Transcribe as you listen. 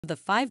the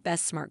 5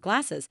 best smart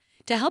glasses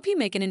to help you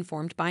make an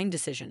informed buying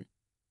decision.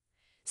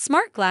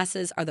 Smart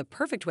glasses are the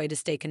perfect way to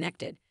stay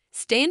connected,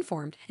 stay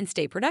informed, and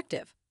stay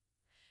productive.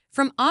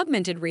 From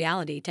augmented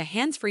reality to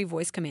hands-free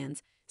voice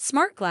commands,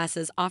 smart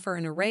glasses offer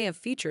an array of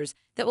features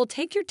that will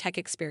take your tech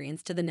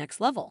experience to the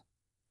next level.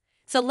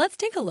 So let's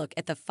take a look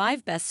at the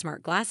 5 best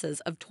smart glasses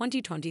of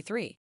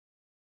 2023.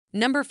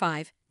 Number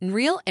 5.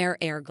 Nreal Air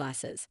AR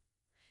Glasses.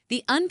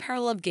 The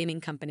unparalleled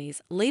gaming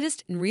company's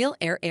latest Nreal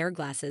Air AR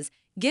Glasses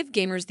give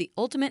gamers the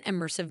ultimate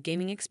immersive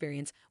gaming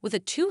experience with a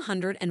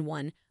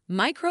 201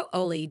 micro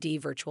OLED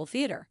virtual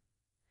theater.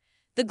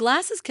 The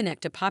glasses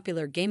connect to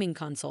popular gaming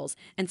consoles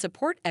and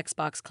support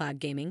Xbox Cloud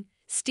Gaming,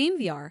 Steam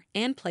VR,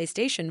 and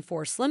PlayStation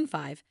 4 Slim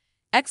 5,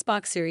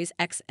 Xbox Series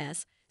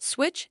XS,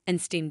 Switch, and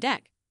Steam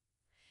Deck.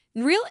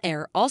 Nreal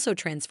Air also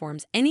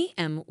transforms any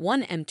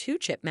M1 M2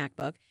 chip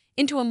MacBook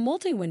into a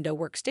multi-window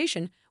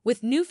workstation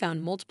with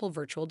newfound multiple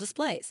virtual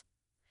displays.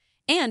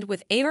 And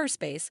with AR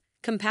Space,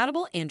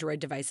 compatible Android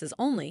devices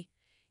only,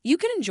 you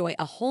can enjoy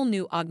a whole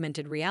new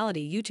augmented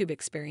reality YouTube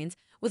experience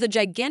with a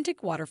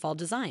gigantic waterfall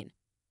design.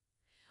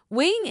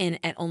 Weighing in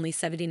at only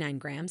 79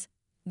 grams,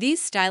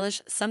 these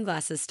stylish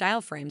sunglasses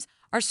style frames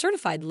are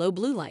certified low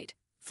blue light,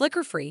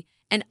 flicker-free,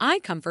 and eye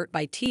comfort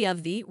by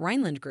TÜV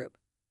Rheinland Group.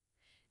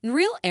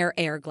 Nreal Air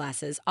AR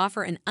Glasses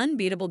offer an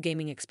unbeatable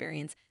gaming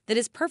experience that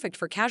is perfect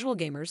for casual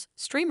gamers,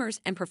 streamers,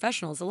 and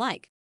professionals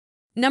alike.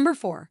 Number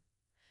 4.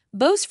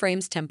 Bose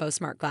Frames Tempo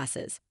Smart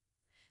Glasses.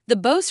 The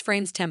Bose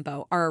Frames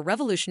Tempo are a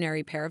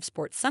revolutionary pair of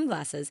sports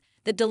sunglasses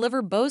that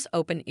deliver Bose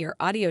open-ear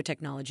audio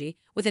technology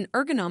with an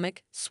ergonomic,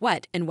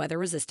 sweat, and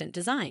weather-resistant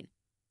design.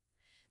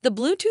 The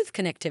Bluetooth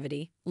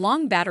connectivity,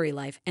 long battery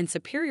life, and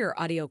superior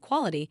audio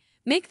quality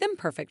make them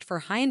perfect for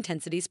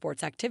high-intensity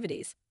sports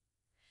activities.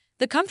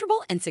 The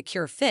comfortable and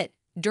secure fit,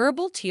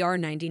 durable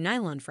TR90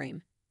 nylon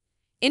frame,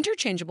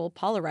 interchangeable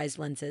polarized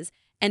lenses,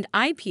 and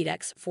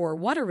IPX4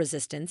 water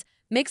resistance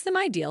makes them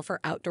ideal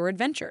for outdoor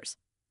adventures.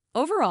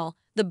 Overall,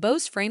 the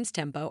Bose Frames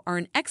Tempo are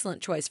an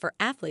excellent choice for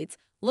athletes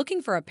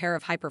looking for a pair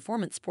of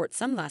high-performance sports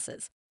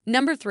sunglasses.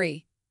 Number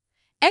 3.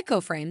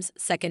 Echo Frames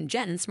 2nd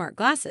Gen Smart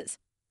Glasses.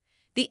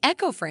 The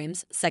Echo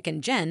Frames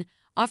 2nd Gen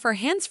offer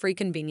hands-free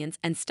convenience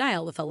and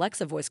style with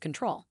Alexa voice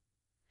control.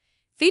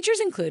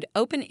 Features include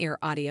open-ear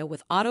audio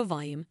with auto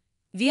volume,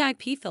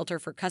 VIP filter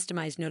for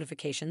customized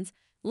notifications,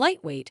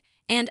 lightweight,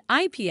 and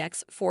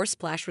IPX4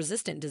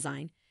 splash-resistant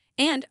design,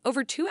 and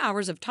over 2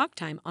 hours of talk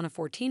time on a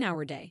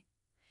 14-hour day.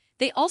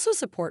 They also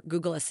support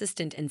Google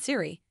Assistant and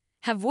Siri,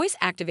 have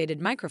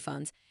voice-activated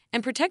microphones,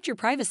 and protect your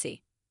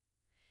privacy.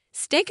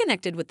 Stay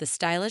connected with the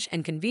stylish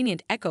and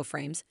convenient Echo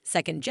Frames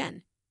 2nd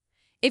Gen.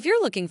 If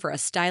you're looking for a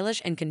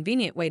stylish and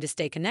convenient way to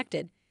stay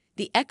connected,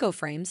 the Echo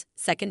Frames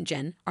 2nd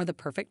Gen are the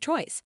perfect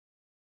choice.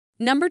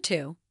 Number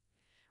 2.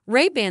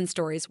 Ray-Ban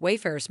Stories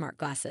Wayfarer Smart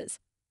Glasses.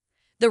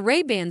 The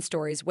Ray-Ban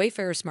Stories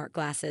Wayfarer Smart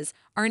Glasses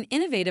are an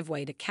innovative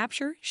way to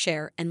capture,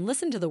 share, and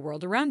listen to the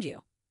world around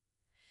you.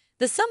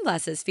 The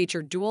sunglasses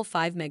feature dual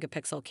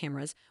 5-megapixel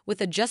cameras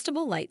with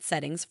adjustable light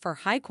settings for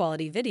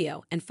high-quality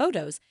video and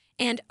photos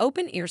and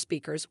open-ear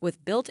speakers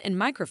with built-in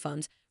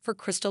microphones for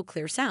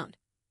crystal-clear sound.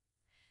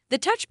 The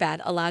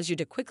touchpad allows you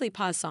to quickly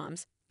pause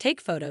songs, take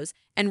photos,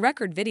 and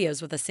record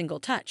videos with a single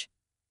touch.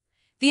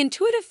 The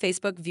intuitive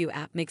Facebook View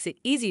app makes it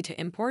easy to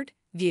import,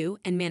 view,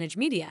 and manage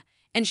media,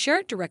 and share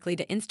it directly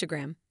to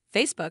Instagram,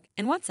 Facebook,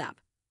 and WhatsApp.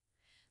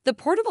 The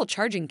portable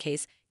charging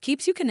case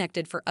keeps you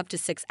connected for up to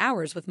 6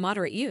 hours with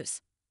moderate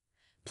use.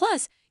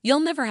 Plus, you'll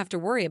never have to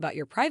worry about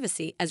your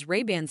privacy as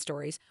Ray-Ban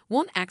Stories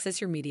won't access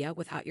your media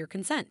without your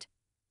consent.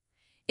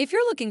 If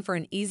you're looking for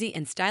an easy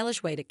and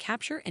stylish way to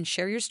capture and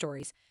share your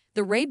stories,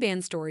 the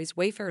Ray-Ban Stories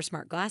Wayfarer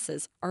Smart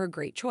Glasses are a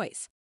great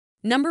choice.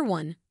 Number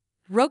 1.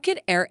 Rokid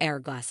Air AR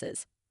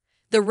Glasses.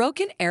 The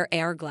Rokid Air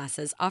AR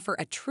Glasses offer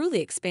a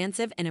truly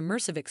expansive and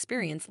immersive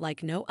experience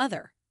like no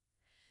other.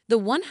 The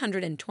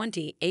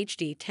 120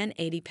 HD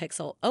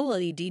 1080-pixel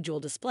OLED dual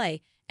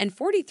display and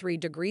 43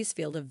 degrees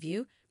field of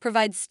view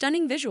provides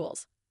stunning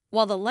visuals,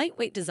 while the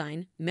lightweight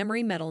design,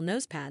 memory metal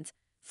nose pads,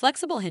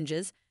 flexible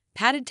hinges,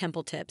 padded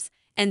temple tips,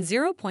 and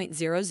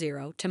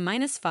 0.00 to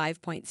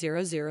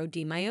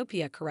 -5.00D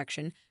myopia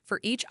correction for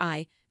each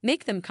eye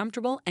make them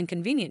comfortable and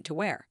convenient to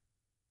wear.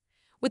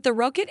 With the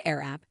Rokid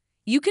Air app,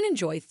 you can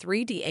enjoy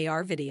 3D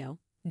AR video,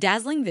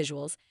 dazzling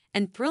visuals,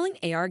 and thrilling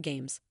AR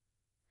games.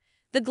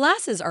 The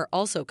glasses are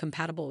also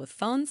compatible with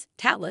phones,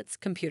 tablets,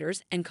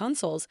 computers, and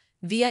consoles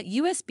via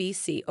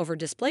USB-C over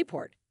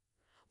DisplayPort,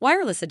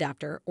 wireless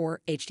adapter,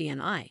 or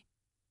HDMI.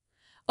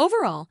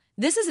 Overall,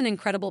 this is an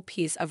incredible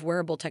piece of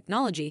wearable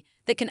technology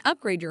that can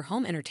upgrade your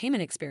home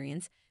entertainment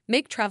experience,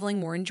 make traveling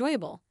more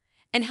enjoyable,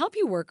 and help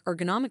you work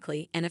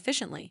ergonomically and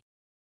efficiently.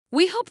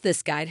 We hope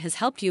this guide has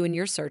helped you in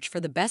your search for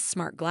the best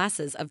smart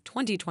glasses of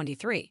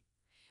 2023.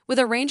 With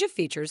a range of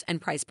features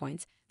and price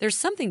points, there's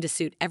something to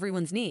suit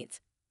everyone's needs.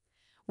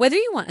 Whether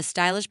you want a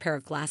stylish pair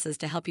of glasses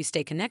to help you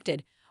stay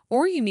connected,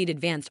 or you need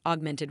advanced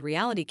augmented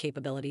reality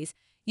capabilities,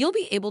 you'll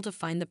be able to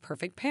find the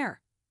perfect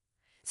pair.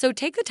 So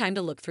take the time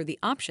to look through the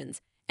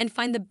options and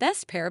find the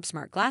best pair of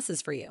smart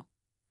glasses for you.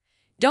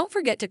 Don't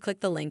forget to click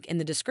the link in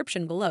the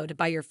description below to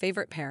buy your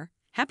favorite pair.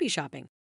 Happy shopping!